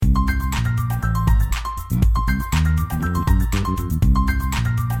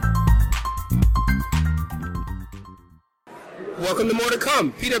welcome to More to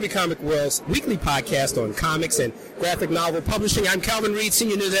Come, PW Comic World's weekly podcast on comics and graphic novel publishing. I'm Calvin Reed,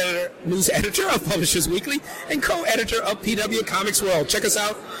 Senior News Editor of Publishers Weekly and co-editor of PW Comics World. Check us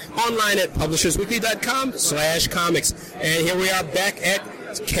out online at publishersweekly.com/comics. And here we are back at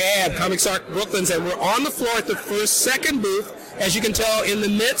CAB, Comics Art Brooklands, and we're on the floor at the second booth, as you can tell, in the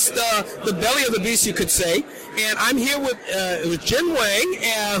midst, the belly of the beast, you could say. And I'm here with Jen Wang,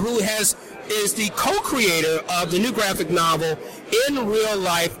 who is the co-creator of the new graphic novel In Real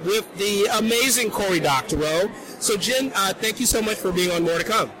Life with the amazing Cory Doctorow. So, Jen, thank you so much for being on More to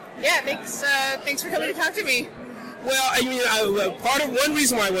Come. Yeah, thanks for coming to talk to me. Well, I mean, one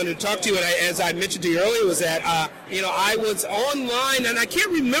reason why I wanted to talk to you, and as I mentioned to you earlier, was that, I was online, and I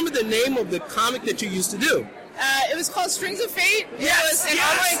can't remember the name of the comic that you used to do. It was called Strings of Fate. Yes, it was an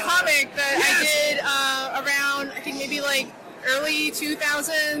online comic that I did around, I think maybe like early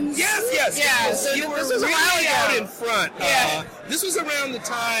 2000s. Yes. Yeah, so you were this was really a while ago. out in front. Yeah. This was around the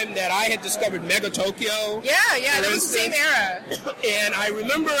time that I had discovered Mega Tokyo. Yeah, that was the same era. And I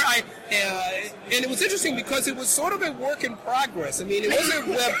remember and it was interesting because it was sort of a work in progress. I mean, it was a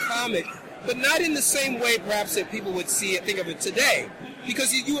web comic, but not in the same way perhaps that people would think of it today.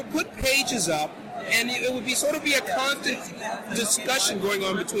 Because you would put pages up, and it would be a constant discussion going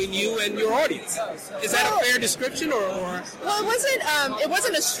on between you and your audience. Is that a fair description, or? Well, it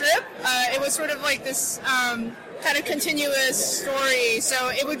wasn't a strip. It was sort of like this kind of continuous story. So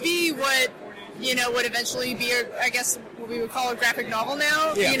it would be what would eventually be, I guess, what we would call a graphic novel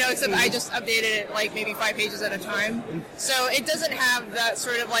now. Yeah. Except I just updated it like maybe 5 pages at a time. So it doesn't have that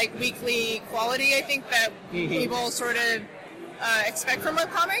sort of like weekly quality, I think, that people sort of expect from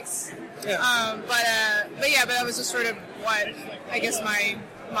webcomics. Yeah. But that was just sort of what I guess my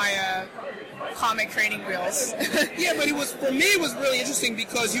comic training wheels. Yeah, but it was really interesting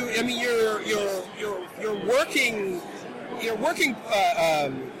because your working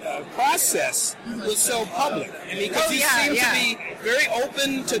process was so public. I mean, because you seem to be very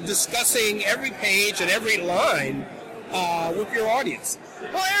open to discussing every page and every line with your audience.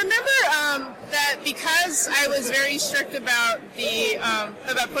 Well, I remember that because I was very strict about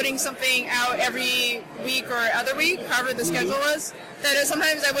about putting something out every week or other week, however the schedule was, that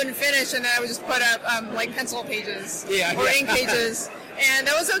sometimes I wouldn't finish, and then I would just put up like pencil pages or ink pages, and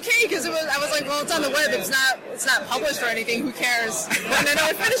that was okay because I was like, well, it's on the web, it's not published or anything, who cares? And then I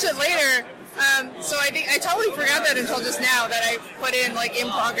would finish it later. So I think I totally forgot that until just now that I put in like in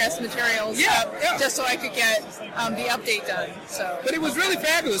progress materials just so I could get the update done. So, but it was really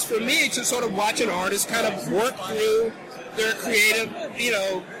fabulous for me to sort of watch an artist kind of work through their creative,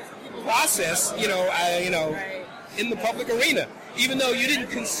 process, in the public arena. Even though you didn't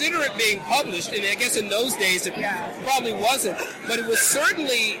consider it being published, and I guess in those days it probably wasn't, but it was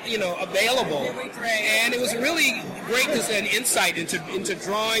certainly, available. Right. And it was really great as an insight into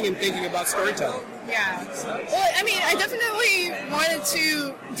drawing and thinking about storytelling. Yeah. Well, I mean, I definitely wanted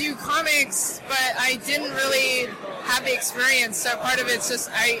to do comics, but I didn't really have the experience. So part of it's just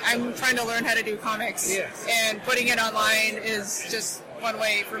I'm trying to learn how to do comics. Yes. And putting it online is just one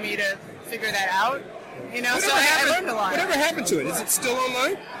way for me to figure that out. I learned a lot. Whatever happened to it? Is it still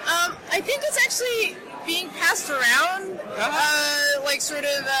online? I think it's actually being passed around,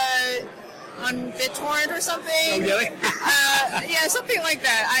 on BitTorrent or something. Oh, really? Yeah, something like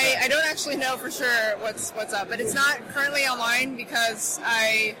that. I don't actually know for sure what's up, but it's not currently online because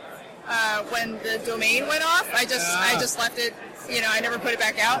when the domain went off, I just left it. I never put it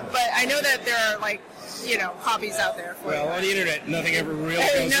back out. But I know that there are copies out there for it. Well, on the internet, nothing ever really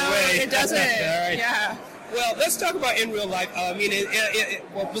goes away. No, it doesn't. Right. Yeah. Well, let's talk about In Real Life. I mean,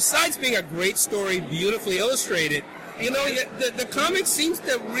 besides being a great story, beautifully illustrated, the comic seems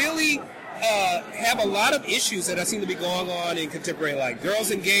to really have a lot of issues that seem to be going on in contemporary, like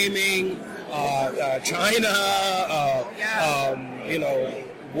girls in gaming, China,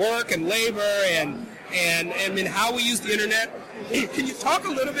 work and labor, and how we use the internet. Can you talk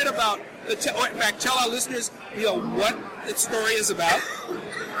a little bit about, tell our listeners, what the story is about?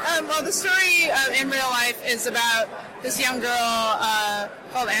 Well, the story In Real Life is about this young girl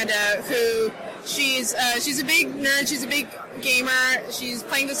called Anda, who she's a big nerd, she's a big gamer, she's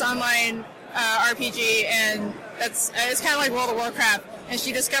playing this online RPG, and it's kind of like World of Warcraft, and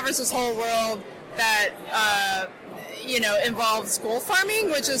she discovers this whole world that involves gold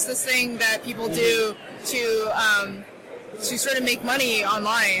farming, which is this thing that people do to sort of make money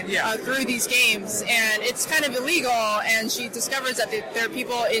online through these games, and it's kind of illegal, and she discovers that there are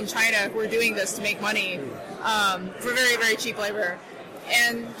people in China who are doing this to make money for very, very cheap labor.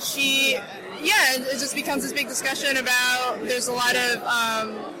 And she, yeah, it just becomes this big discussion about there's a lot of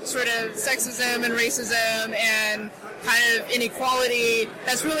sort of sexism and racism and kind of inequality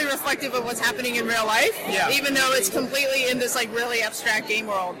that's really reflective of what's happening in real life, even though it's completely in this like really abstract game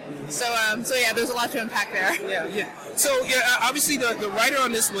world. So yeah, there's a lot to unpack there. Yeah. So obviously the writer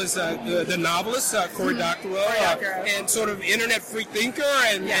on this was the novelist Cory Doctorow, and sort of internet free thinker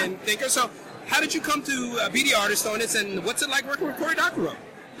and thinker. So how did you come to be the artist on this, and what's it like working with Cory Doctorow?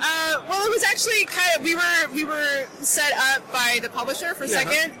 Well, it was actually kind of we were set up by the publisher for a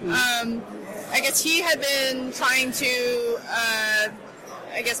second. I guess he had been trying to,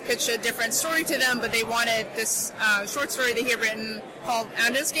 pitch a different story to them, but they wanted this short story that he had written called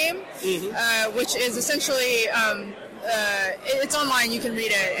Anda's Game, which is essentially, it's online, you can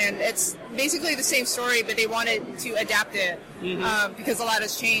read it, and it's basically the same story, but they wanted to adapt it because a lot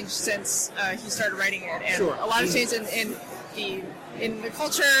has changed since he started writing it, and a lot has changed in the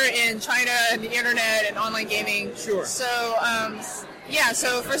culture in China and the internet and online gaming. So,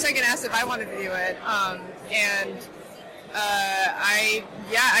 so for a second asked if I wanted to do it, I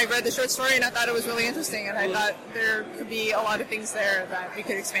read the short story and I thought it was really interesting, and I thought there could be a lot of things there that we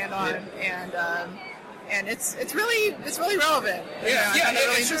could expand on, and it's really relevant.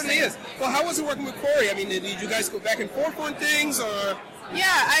 It certainly is. Well, how was it working with Cory? I mean, did you guys go back and forth on things, or?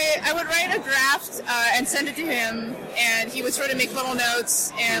 Yeah, I would write a draft and send it to him, and he would sort of make little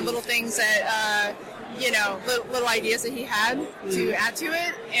notes and little things that, little ideas that he had to add to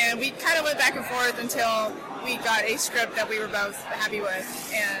it. And we kind of went back and forth until we got a script that we were both happy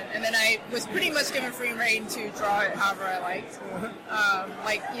with. And then I was pretty much given free rein to draw it however I liked.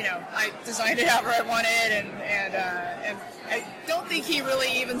 I designed it however I wanted, and I don't think he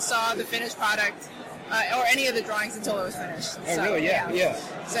really even saw the finished product or any of the drawings until it was finished. Oh, so, really? Yeah.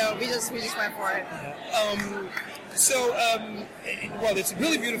 So we just went for it. Well, it's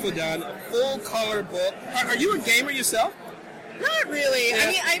really beautiful done. A full color book. Are you a gamer yourself? Not really. Yeah. I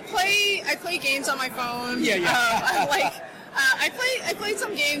mean, I play games on my phone. I played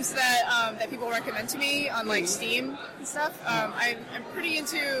some games that people recommend to me on like Steam and stuff. I'm pretty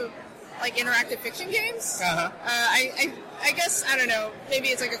into like interactive fiction games. I guess, I don't know, maybe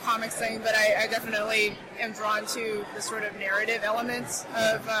it's like a comics thing, but I definitely am drawn to the sort of narrative elements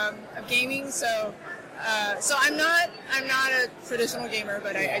of gaming. So I'm not a traditional gamer,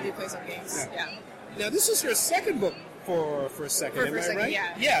 but I do play some games. Yeah. Now this is your second book for a second, am I right?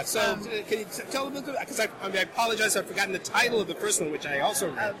 Yeah. Yeah. So can you tell a bit about? Because I apologize, I've forgotten the title of the first one, which I also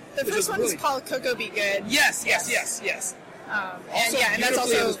read. The first one is called Coco Be Good. Yes. And that's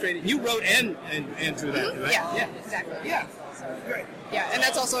also illustrated. You wrote and drew that, right? Yeah, exactly. Yeah. Great. Yeah, and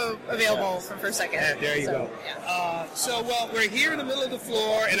that's also available from First Second. There you go. Yeah. We're here in the middle of the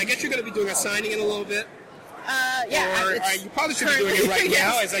floor, and I guess you're going to be doing a signing in a little bit. Yeah. Or you probably should be doing it right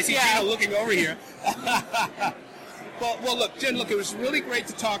now, as I see Gina looking over here. Well, look, Jen, it was really great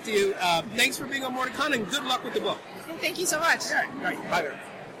to talk to you. Thanks for being on More to Come, and good luck with the book. Thank you so much. All right. Bye there.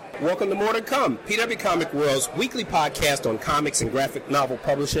 Welcome to More to Come, PW Comic World's weekly podcast on comics and graphic novel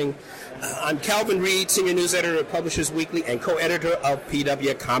publishing. I'm Calvin Reed, senior news editor of Publishers Weekly and co-editor of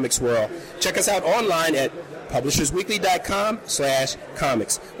PW Comics World. Check us out online at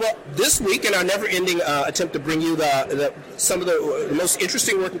publishersweekly.com/comics. Well, this week in our never-ending attempt to bring you some of the most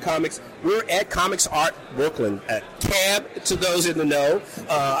interesting working comics, we're at Comics Art Brooklyn at CAB. To those in the know,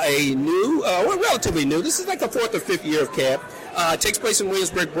 a new, relatively new. This is like the 4th or 5th year of CAB. It takes place in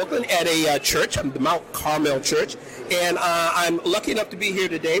Williamsburg, Brooklyn, at a church, the Mount Carmel Church. And I'm lucky enough to be here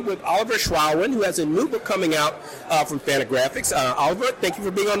today with Oliver Schwalwen, who has a new book coming out from Fantagraphics. Oliver, thank you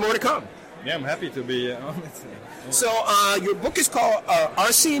for being on More to Come. Yeah, I'm happy to be on it. So your book is called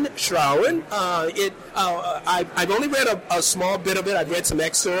Arsene Schwalwen. I've only read a small bit of it. I've read some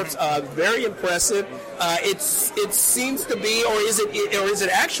excerpts. Very impressive. It seems to be, or is it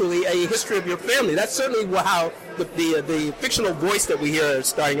actually a history of your family? That's certainly how the fictional voice that we hear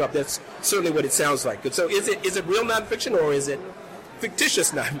starting up. That's certainly what it sounds like. So is it real nonfiction or is it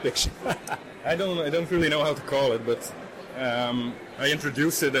fictitious nonfiction? I don't really know how to call it, but. I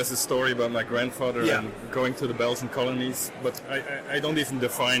introduced it as a story about my grandfather and going to the Belgian colonies, but I don't even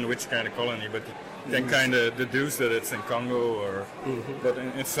define which kind of colony, but you can kind of deduce that it's in Congo, but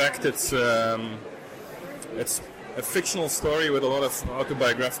in fact it's a fictional story with a lot of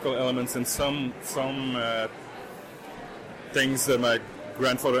autobiographical elements and some things that my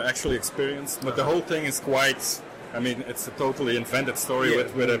grandfather actually experienced, but the whole thing is quite... it's a totally invented story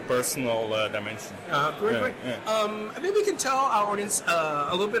with a personal dimension. Great. Yeah. Maybe we can tell our audience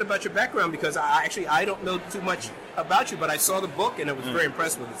a little bit about your background, because I don't know too much about you, but I saw the book and I was very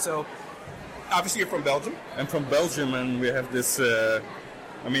impressed with it. So, obviously you're from Belgium. I'm from Belgium, and we have this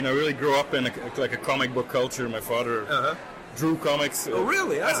I mean, I really grew up in a comic book culture. My father drew comics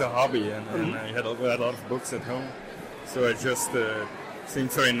as a hobby, and I had a lot of books at home. So it just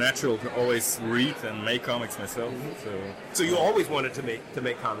seemed very natural to always read and make comics myself. So you always wanted to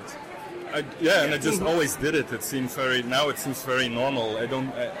make comics? And I just always did it. It seems very normal.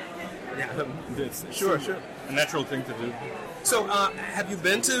 It's sure. A natural thing to do. So, have you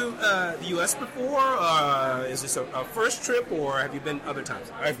been to the U.S. before? Is this a first trip, or have you been other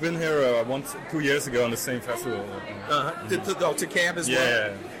times? I've been here 2 years ago on the same festival. To CAB as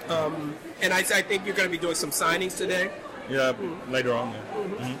well? Yeah. And I think you're going to be doing some signings today? Yeah, later on. Yeah.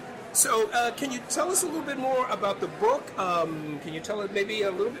 Mm-hmm. So, can you tell us a little bit more about the book? Can you tell us maybe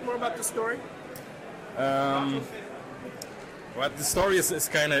a little bit more about the story? Well, the story is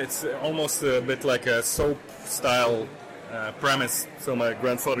it's almost a bit like a soap style premise. So my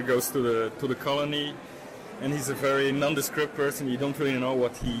grandfather goes to the colony, and he's a very nondescript person. You don't really know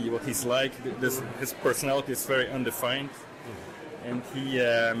what he's like. His personality is very undefined, and he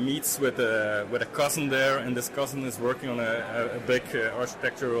meets with a cousin there, and this cousin is working on a big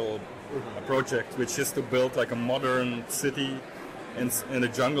architectural project, which is to build like a modern city in the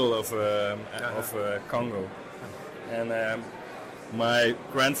jungle of Congo. And my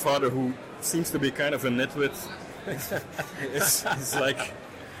grandfather, who seems to be kind of a nitwit, is like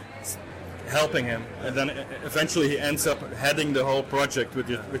helping him, and then eventually he ends up heading the whole project,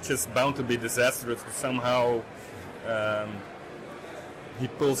 which is bound to be disastrous. But somehow he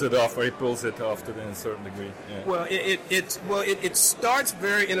pulls it off to a certain degree. Yeah. Well, it starts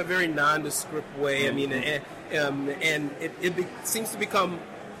in a very nondescript way. I mean, and it seems to become,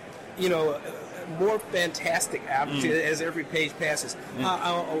 more fantastic as every page passes.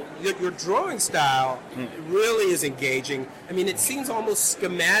 Your drawing style really is engaging. I mean, it seems almost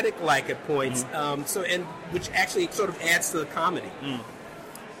schematic-like at points. Which actually sort of adds to the comedy.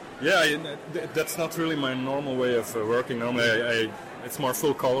 Yeah, that's not really my normal way of working. Normally, it's more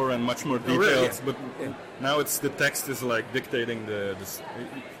full color and much more details. But now the text is like dictating you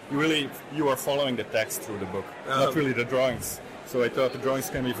are following the text through the book, not really the drawings. So I thought the drawings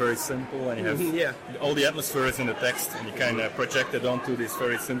can be very simple, and you have all the atmosphere is in the text, and you kind of project it onto these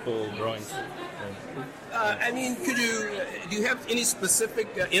very simple drawings. I mean, do you have any specific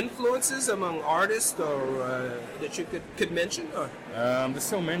influences among artists or that you could mention? Or? There's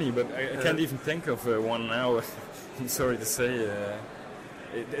so many, but I can't even think of one now. I'm sorry to say.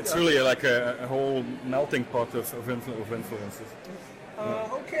 It's really like a whole melting pot of influences.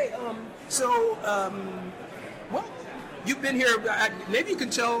 Okay. Well, you've been here. Maybe you can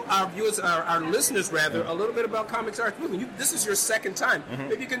tell our viewers, our listeners rather, a little bit about Comics Arts Movement. This is your second time.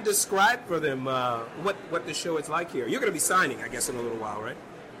 Maybe you can describe for them what the show is like here. You're going to be signing, I guess, in a little while, right?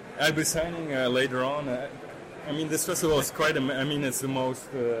 I'll be signing later on. I mean, this festival is it's the most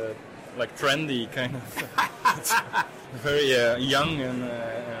trendy kind of. Very young and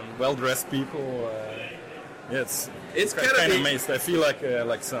well-dressed people. It's kind of amazed. I feel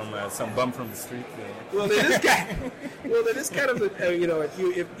like some bum from the street. Well, it is kind of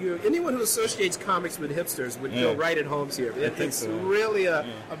if you anyone who associates comics with hipsters would feel right at home here. It's really a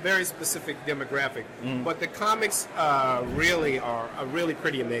very specific demographic, but the comics really are really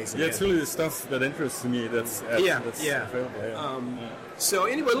pretty amazing. Yeah, it's really the stuff that interests me. That's available. So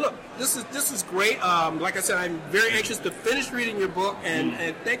anyway, look, this is great. Like I said, I'm very anxious to finish reading your book,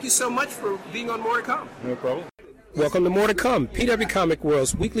 and thank you so much for being on More to Come. No problem. Welcome to More to Come, PW Comic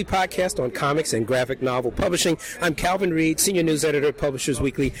World's weekly podcast on comics and graphic novel publishing. I'm Calvin Reed, Senior News Editor at Publishers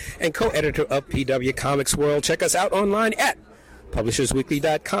Weekly and co-editor of PW Comics World. Check us out online at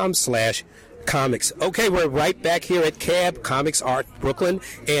publishersweekly.com/comics. Okay, we're right back here at CAB, Comics Art Brooklyn,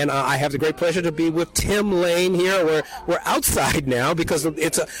 and I have the great pleasure to be with Tim Lane here. We're outside now because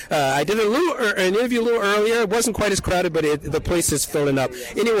it's I did an interview a little earlier. It wasn't quite as crowded, but the place is filling up.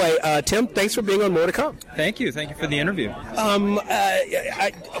 Anyway, Tim, thanks for being on More to Come. Thank you for the interview.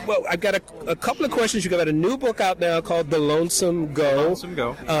 I've got a couple of questions. You've got a new book out now called The Lonesome Go.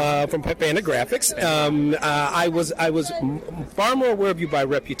 From Fantagraphics. I was far more aware of you by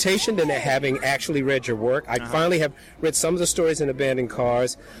reputation than having actually read your work. I finally have read some of the stories in Abandoned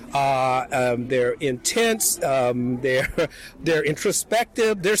Cars. They're intense. They're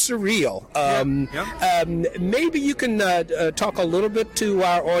introspective. They're surreal. Maybe you can talk a little bit to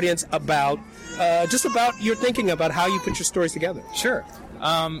our audience about your thinking about how you put your stories together. Sure.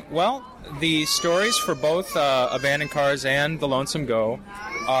 Well, the stories for both Abandoned Cars and The Lonesome Go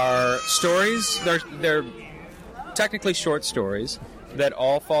are stories. They're technically short stories that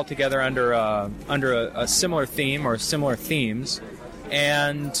all fall together under a similar theme or similar themes,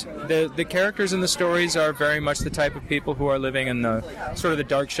 And the characters in the stories are very much the type of people who are living in the sort of the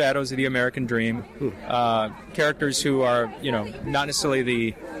dark shadows of the American dream. Characters who are, not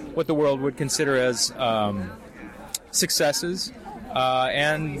necessarily what the world would consider as successes,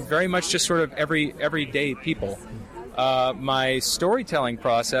 and very much just sort of everyday people. My storytelling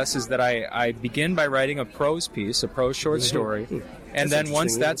process is that I begin by writing a prose piece, a prose short story, and then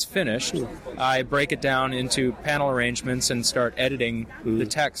once that's finished, I break it down into panel arrangements and start editing the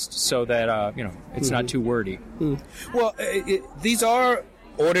text so that it's not too wordy. Well, these are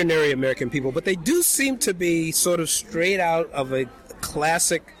ordinary American people, but they do seem to be sort of straight out of a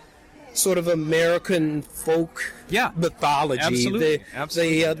classic sort of American folk mythology. Absolutely.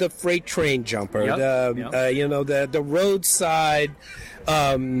 The freight train jumper, the roadside,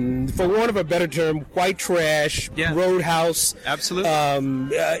 for want of a better term, white trash, roadhouse. Absolutely.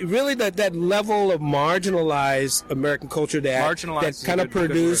 Really that level of marginalized American culture that kind of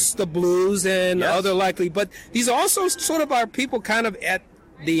produced the blues and other likely. But these also sort of are people kind of at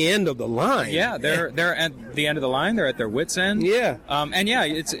the end of the line. Yeah, they're at the end of the line. They're at their wits' end. Yeah.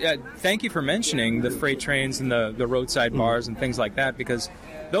 It's thank you for mentioning the freight trains and the roadside bars and things like that, because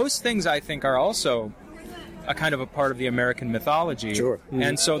those things I think are also a kind of a part of the American mythology. Sure.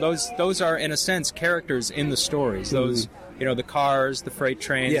 And so those are in a sense characters in the stories. Those the cars, the freight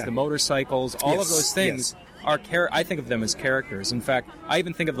trains, the motorcycles, all of those things are I think of them as characters. In fact, I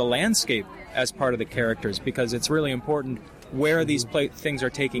even think of the landscape as part of the characters, because it's really important where these things are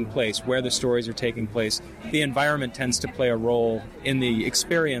taking place, where the stories are taking place. The environment tends to play a role in the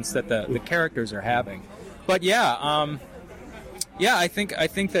experience that the characters are having. But I think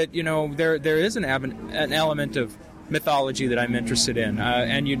that there is an element of mythology that I'm interested in.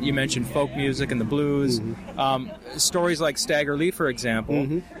 And you mentioned folk music and the blues. Stories like Stagger Lee, for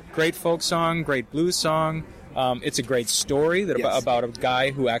example, great folk song, great blues song. It's a great story about a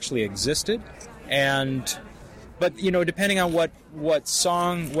guy who actually existed, But depending on what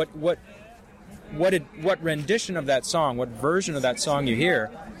song, what rendition of that song, what version of that song you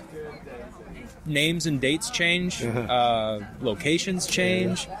hear, names and dates change, locations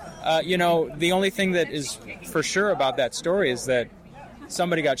change. The only thing that is for sure about that story is that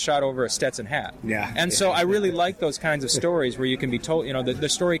somebody got shot over a Stetson hat. So I really like those kinds of stories where you can be told, the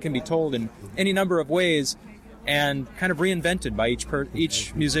story can be told in any number of ways and kind of reinvented by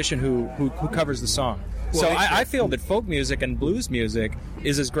each musician who covers the song. So I feel that folk music and blues music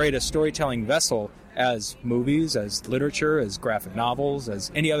is as great a storytelling vessel as movies, as literature, as graphic novels,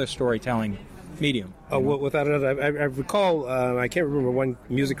 as any other storytelling medium. Well, without a doubt, I recall, I can't remember one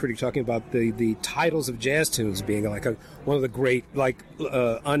music critic talking about the titles of jazz tunes being like one of the great,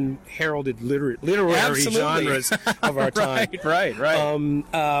 unheralded literary genres of our time. Right.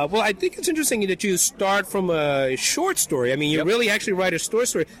 Well, I think it's interesting that you start from a short story. I mean, you really actually write a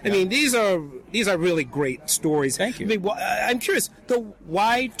story. I mean, these are really great stories. Thank you. I mean, I'm curious,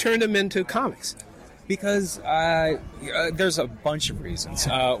 why turn them into comics? Because there's a bunch of reasons.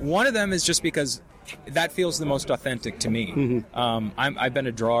 One of them is just because that feels the most authentic to me. I've been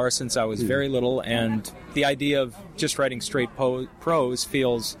a drawer since I was very little, and the idea of just writing straight prose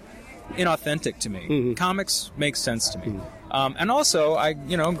feels inauthentic to me. Comics make sense to me. And also, I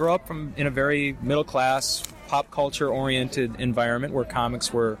grew up in a very middle-class, pop culture-oriented environment where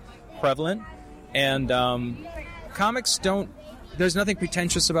comics were prevalent, and comics don't. There's nothing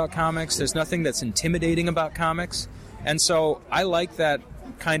pretentious about comics. There's nothing that's intimidating about comics. And so I like that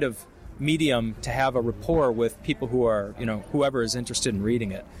kind of medium to have a rapport with people who are, whoever is interested in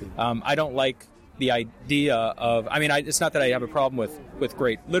reading it. I don't like the idea of, it's not that I have a problem with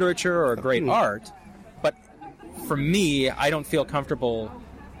great literature or great art, but for me, I don't feel comfortable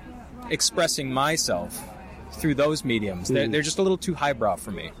expressing myself through those mediums. They're just a little too highbrow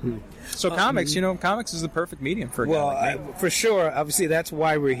for me. So comics, comics is the perfect medium for a guy like me. For sure. Obviously, that's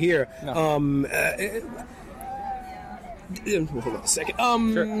why we're here. No. Hold on a second.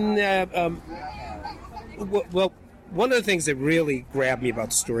 Sure. Well, one of the things that really grabbed me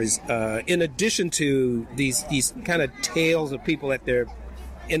about the stories, in addition to these kind of tales of people at their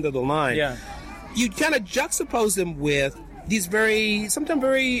end of the line, you kind of juxtapose them with these sometimes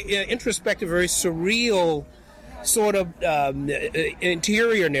very introspective, very surreal sort of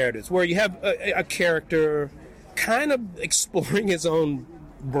interior narratives where you have a character kind of exploring his own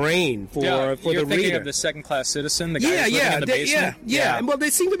brain for you're the reader. Thinking of The Second-Class Citizen, the guy who's living in the basement? Yeah. Well, there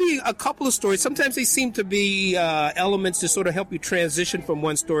seem to be a couple of stories. Sometimes they seem to be elements to sort of help you transition from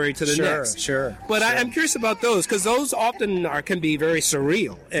one story to the next. Sure. But I'm curious about those, because those often can be very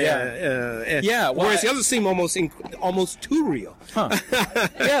surreal. Whereas the others seem almost too real.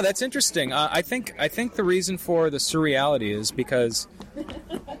 Yeah, that's interesting. I think the reason for the surreality is because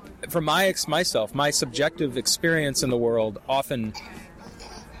for myself, my subjective experience in the world often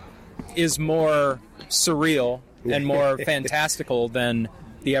is more surreal and more fantastical than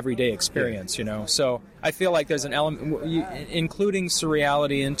the everyday experience, you know. So I feel like there's an element, including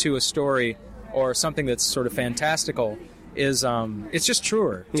surreality into a story or something that's sort of fantastical is, it's just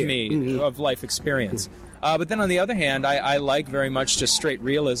truer to me of life experience. But then on the other hand, I like very much just straight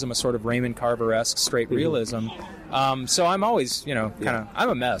realism, a sort of Raymond Carver-esque straight realism. So I'm always, you know, kind of, I'm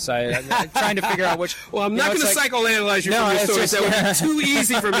a mess. I'm trying to figure out which. Well, I'm not going to psychoanalyze you from your stories. That would be too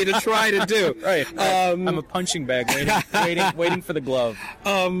easy for me to try to do. Right. I'm a punching bag waiting for the glove.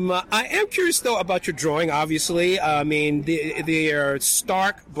 I am curious, though, about your drawing, obviously. I mean, they are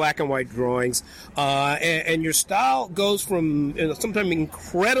stark black and white drawings. And your style goes from sometimes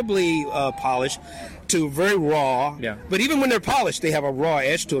incredibly polished to very raw. Yeah. But even when they're polished, they have a raw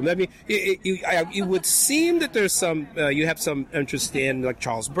edge to them. I mean, it would seem that there's some, you have some interest in like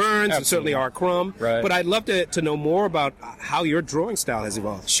Charles Burns and certainly R. Crumb. Right. But I'd love to know more about how your drawing style has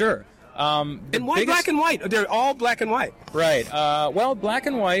evolved. Sure. And why black and white? They're all black and white. Right. Well, black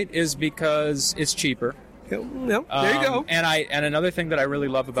and white is because it's cheaper. No, there you go. And another thing that I really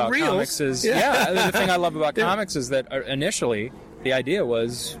love about comics is the thing I love about comics is that initially the idea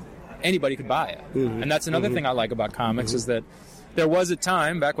was anybody could buy it, and that's another thing I like about comics is that there was a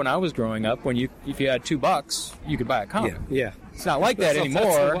time back when I was growing up when if you had $2 you could buy a comic. Yeah. It's not like that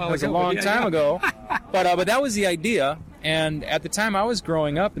anymore. It was a long time ago, but that was the idea. And at the time I was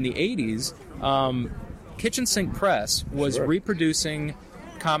growing up in the 80s, Kitchen Sink Press was reproducing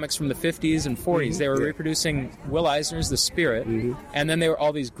comics from the 50s and 40s. They were reproducing Will Eisner's The Spirit, and then there were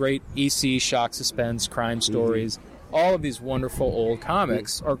all these great EC, shock, suspense, crime stories, all of these wonderful old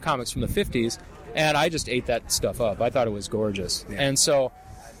comics, or comics from the 50s, and I just ate that stuff up. I thought it was gorgeous. And so,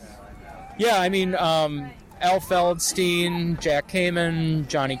 I mean, Al Feldstein, Jack Kamen,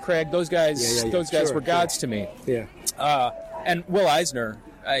 Johnny Craig, those guys were gods to me. Yeah. And Will Eisner,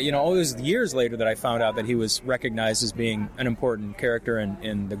 it was years later that I found out that he was recognized as being an important character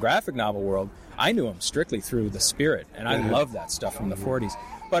in the graphic novel world. I knew him strictly through The Spirit, and I love that stuff from the 40s.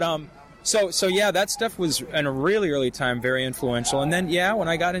 But so that stuff was in a really early time very influential. And then when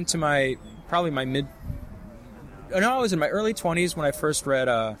I got into I was in my early 20s when I first read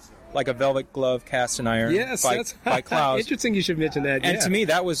like a Velvet Glove Cast in Iron by Klaus. Interesting you should mention that. And to me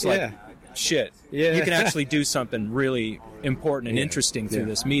that was like shit. Yeah. You can actually do something really important and interesting through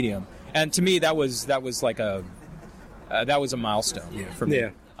this medium. And to me that was like that was a milestone for me. Yeah.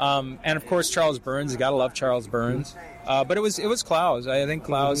 And of course Charles Burns, you gotta love Charles Burns. But it was Klaus. I think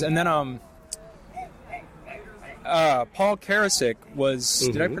Klaus. And then Paul Karasik was.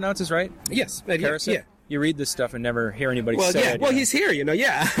 Did I pronounce this right? Yes. Karasik. Yeah. You read this stuff and never hear anybody say it. Well, he's here.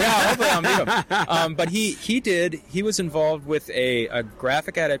 Hopefully I'll meet him. But he was involved with a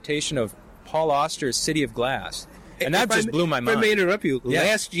graphic adaptation of Paul Auster's City of Glass, and that just blew my mind. If I may interrupt you,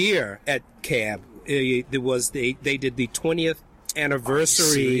 last year at CAB, they did the 20th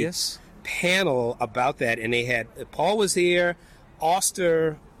anniversary panel about that, and they had Paul was here,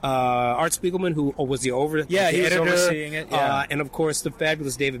 Auster, Art Spiegelman, who was the editor. He was overseeing it. Yeah. And of course the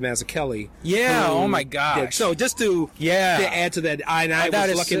fabulous David Mazzucchelli. Yeah. Oh my gosh. So just to add to that, I was lucky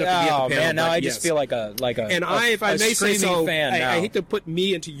enough to be at the panel. Man, now I just feel like a and if I may say so, fan I hate to put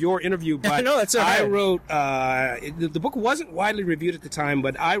me into your interview, but no, that's all right. I wrote the book wasn't widely reviewed at the time,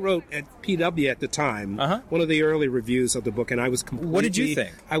 but I wrote at PW at the time one of the early reviews of the book, and I was completely. What did you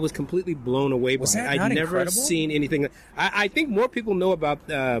think? I was completely blown away by it. I'd never seen anything. I think more people know about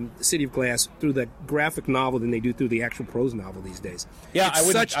City of Glass through the graphic novel than they do through the actual prose novel these days. Yeah, I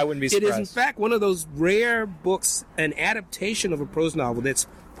wouldn't be surprised. It is, in fact, one of those rare books, an adaptation of a prose novel that's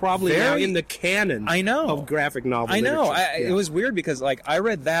probably now in the canon of graphic novel literature. It was weird because I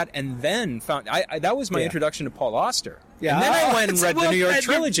read that and then found that was my introduction to Paul Auster. Yeah. And then I went and read the New York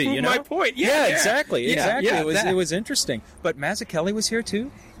trilogy, My point. Exactly. It was interesting. But Mazzucchelli was here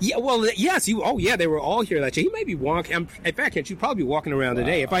too? Yeah, well, yes. They were all here that year. He may be walking. In fact, he'd probably be walking around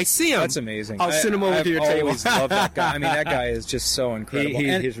today. If I see him, that's amazing. I'll send him over to your table. I always loved that guy. I mean, that guy is just so incredible.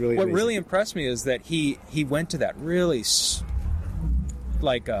 He's really what amazing. really impressed me is that he went to that really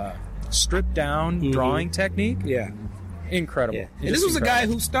stripped down drawing technique. Yeah. Incredible. Yeah. And this was a guy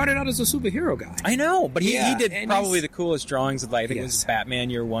who started out as a superhero guy. I know, but he did probably the coolest drawings of, I think it was Batman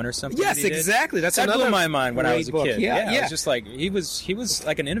Year One or something. Yes, exactly. That blew my mind when I was a kid. Yeah. It was just like he was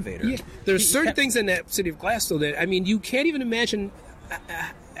like an innovator. Yeah. There's certain things in that City of Glass, though, that you can't even imagine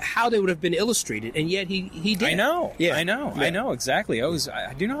how they would have been illustrated, and yet he did. I know. Yeah. I know exactly. Do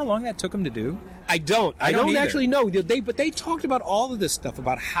you know how long that took him to do? I don't either. actually know. But they talked about all of this stuff,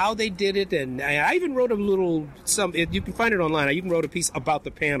 about how they did it, and I even wrote you can find it online. I even wrote a piece about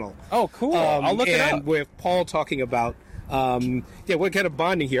the panel. Oh, cool. I'll look it up. With Paul talking about, we're kind of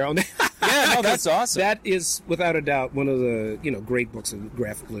bonding here on that. Yeah, no, that's awesome. That is, without a doubt, one of the great books of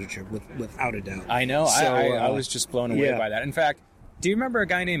graphic literature, without a doubt. I know. So, I was just blown away by that. In fact, do you remember a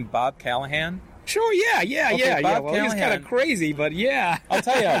guy named Bob Callahan? Sure, yeah. Well, he was kind of crazy, but yeah. I'll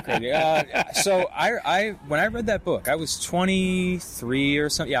tell you how crazy. So when I read that book, I was 23 or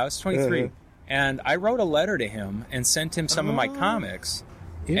something. Yeah, I was 23. Uh-huh. And I wrote a letter to him and sent him some of my comics.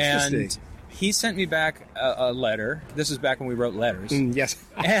 Interesting. And he sent me back a letter. This was back when we wrote letters. Yes.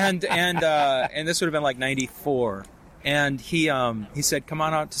 and this would have been like 94. And he said, "Come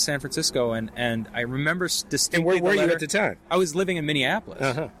on out to San Francisco." And I remember distinctly. And where were you at the time? I was living in Minneapolis.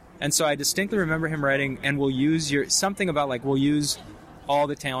 Uh-huh. And so I distinctly remember him writing, "And we'll use we'll use all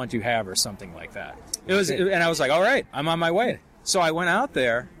the talent you have," or something like that. And I was like, "All right, I'm on my way." So I went out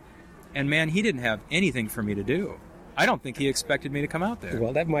there, and man, he didn't have anything for me to do. I don't think he expected me to come out there.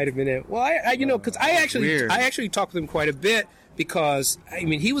 Well, that might have been it. Well, because I actually talked with him quite a bit, because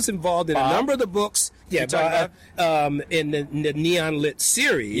he was involved in a number of the books. Yeah, in the Neon Lit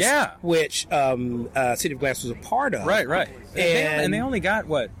series. Yeah, which City of Glass was a part of. Right. And they only got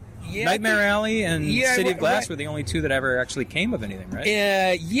what? Yeah, Nightmare Alley and City of Glass right. were the only two that ever actually came of anything,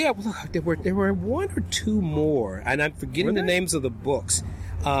 right? Well, there were one or two more, and I'm forgetting the names of the books.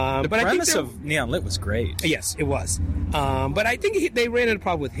 The premise of Neon Lit was great. Yes, it was. But I think they ran into a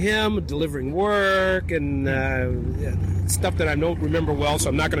problem with him delivering work and stuff that I don't remember well, so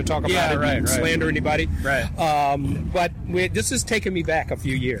I'm not going to talk about it and slander anybody. Right. But this has taken me back a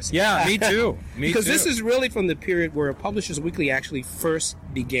few years. Yeah, me too. Because this is really from the period where Publishers Weekly actually first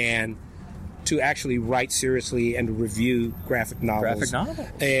began to actually write seriously and to review graphic novels.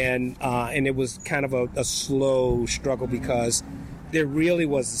 And it was kind of a slow struggle, because there really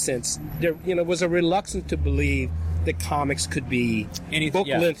was a sense, was a reluctance to believe that comics could be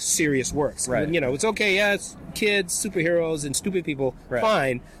book-length serious works. Right. It's okay, it's kids, superheroes, and stupid people,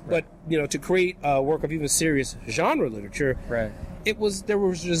 fine. But, to create a work of even serious genre literature, there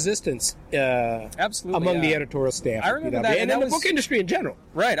was resistance absolutely among the editorial staff. I remember that. And in the book industry in general.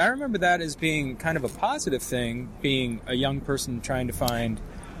 Right. I remember that as being kind of a positive thing, being a young person trying to find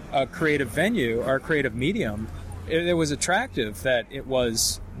a creative venue or a creative medium. It was attractive that it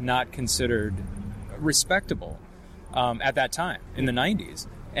was not considered respectable at that time in the 90s,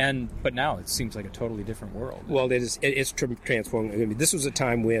 but now it seems like a totally different world. Well, it's transforming. This was a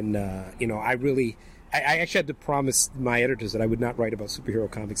time when I actually had to promise my editors that I would not write about superhero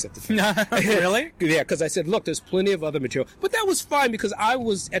comics at the time. Really? Yeah, because I said, look, there's plenty of other material, but that was fine, because I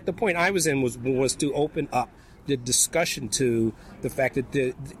was at the point I was in was to open up the discussion to the fact that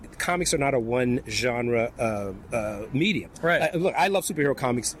the comics are not a one genre medium. Right. Look, I love superhero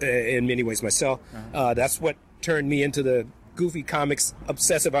comics in many ways myself. Uh-huh. That's what turned me into the goofy comics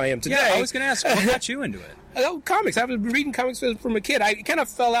obsessive I am today. Yeah, I was going to ask, what got you into it? Comics. I've been reading comics from a kid. I kind of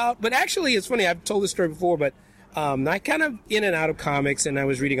fell out, but actually, it's funny. I've told this story before, but I kind of in and out of comics, and I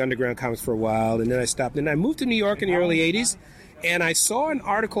was reading underground comics for a while, and then I stopped. And I moved to New York in the early 80s, and I saw an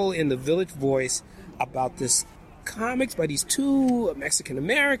article in the Village Voice about this comics by these two Mexican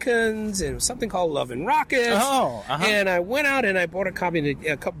Americans and something called Love and Rockets. Oh, uh-huh. And I went out and I bought a copy.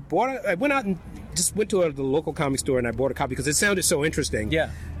 I went out and just went to the local comic store and I bought a copy because it sounded so interesting.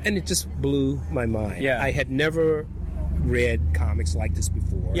 Yeah. And it just blew my mind. Yeah. I had never read comics like this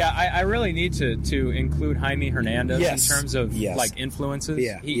before. Yeah, I really need to include Jaime Hernandez in terms of like influences.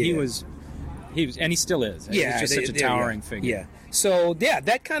 Yeah. He was, and he still is. Yeah, he's just such a towering figure. Yeah. So,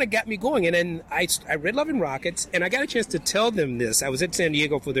 that kind of got me going. And then I read Love and Rockets, and I got a chance to tell them this. I was at San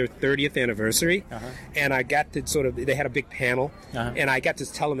Diego for their 30th anniversary, and I got to they had a big panel, and I got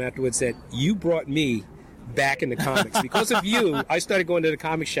to tell them afterwards that you brought me back into comics. Because of you, I started going to the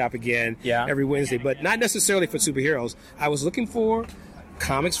comic shop again every Wednesday, but not necessarily for superheroes. I was looking for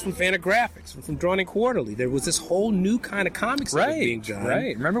comics from Fantagraphics, from Drawn and Quarterly. There was this whole new kind of comics that was being done.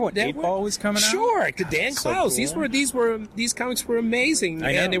 Right. Remember when 8-Ball was coming out? Sure. Dan Clowes. Cool. These comics were amazing,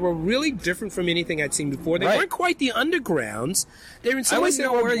 and they were really different from anything I'd seen before. They weren't quite the undergrounds. They were in some ways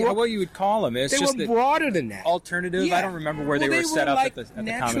what you would call them. It's they were broader than that. Alternative. Yeah. I don't remember where they were set up like at the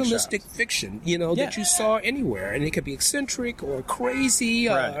naturalistic comic shops. fiction, that you saw anywhere, and it could be eccentric or crazy.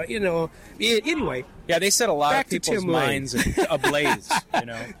 Anyway. Yeah, they set a lot of people's minds ablaze.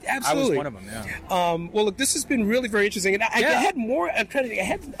 Absolutely. I was one of them. Yeah. Well, look, this has been really very interesting, and I had more. I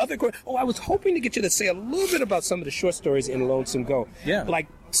had other. I was hoping to get you to say a little bit about some of the short stories in Lonesome Go. Yeah. Like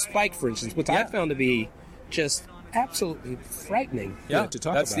Spike, for instance, which I found to be just absolutely frightening to talk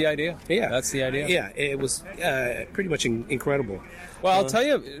about. That's the idea. Yeah. That's the idea. Yeah, it was pretty much incredible. Well, I'll tell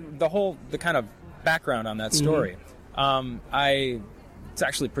you the kind of background on that story. It's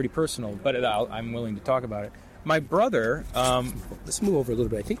actually pretty personal, but I'm willing to talk about it. My brother... Let's move over a little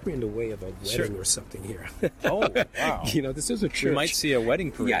bit. I think we're in the way of a wedding or something here. Oh, wow. This is a church. We might see a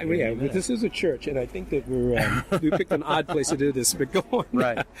wedding parade. Yeah, but this is a church, and I think that we picked an odd place to do this, but go on.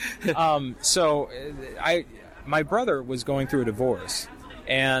 Right. My brother was going through a divorce,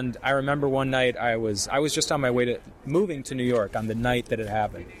 and I remember one night I was just on my way to moving to New York on the night that it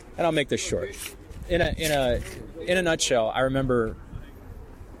happened. And I'll make this short. In a nutshell, I remember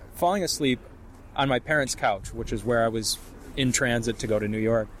falling asleep on my parents' couch, which is where I was in transit to go to New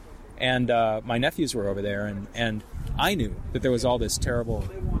York, and my nephews were over there, and I knew that there was all this terrible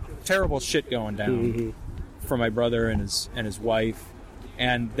shit going down for my brother and his wife,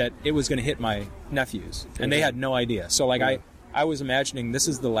 and that it was going to hit my nephews, and they had no idea. So I was imagining this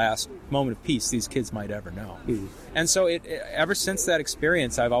is the last moment of peace these kids might ever know. And so ever since that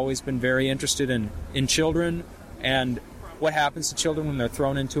experience, I've always been very interested in children and what happens to children when they're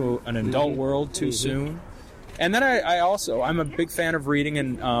thrown into an adult world too soon. And then I'm a big fan of reading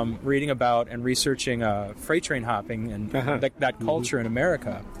and reading about and researching freight train hopping and that culture in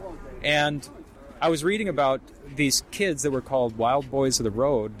America. And I was reading about these kids that were called Wild Boys of the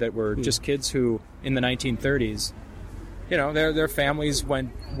Road, that were just kids who, in the 1930s, their families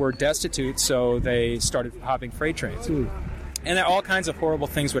were destitute, so they started hopping freight trains. And all kinds of horrible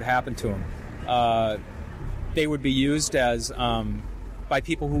things would happen to them. They would be used as by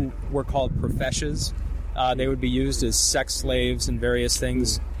people who were called professions. They would be used as sex slaves and various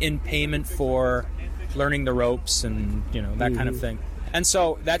things in payment for learning the ropes and that kind of thing. And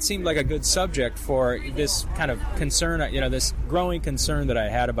so that seemed like a good subject for this kind of concern, this growing concern that I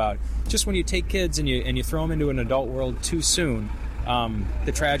had about just when you take kids and you throw them into an adult world too soon,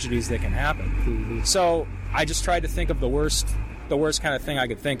 the tragedies that can happen. So I just tried to think of the worst kind of thing I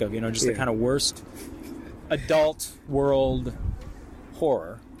could think of, the kind of worst adult world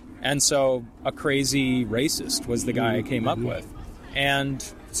horror. And so a crazy racist was the guy I came up with. And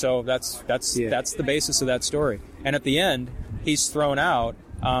so that's the basis of that story. And at the end, he's thrown out.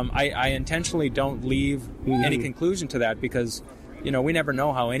 I intentionally don't leave any conclusion to that because, we never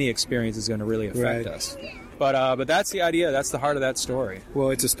know how any experience is going to really affect us. But that's the idea. That's the heart of that story. Well,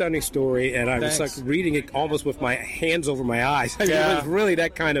 it's a stunning story, and I was like reading it almost with my hands over my eyes. It was really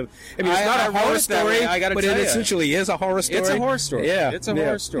that kind of. It's not a horror story, but it essentially is a horror story. It's a horror story. Yeah, it's a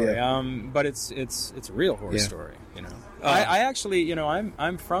horror story. But it's a real horror story. I actually,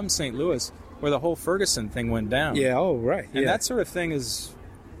 I'm from St. Louis, where the whole Ferguson thing went down. Yeah. Oh, right. And that sort of thing is.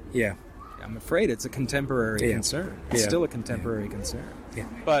 Yeah. I'm afraid it's a contemporary concern. It's still a contemporary concern.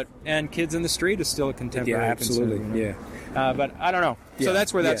 Yeah. And Kids in the Street is still a contemporary concern. Absolutely. But I don't know. So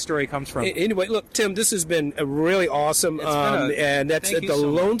that's where that story comes from. Anyway, look, Tim, this has been really awesome. And that's at the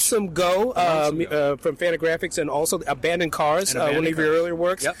Lonesome Go from Fantagraphics, and also Abandoned Cars, one of your earlier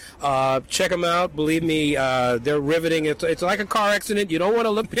works. Yep. Check them out. Believe me, they're riveting. It's like a car accident. You don't want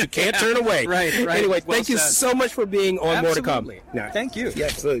to look, but you can't turn away. Right. Anyway, thank you so much for being on More to Come. Thank you. Yeah,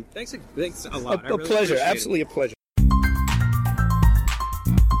 absolutely. Thanks a lot. A pleasure. Absolutely a pleasure.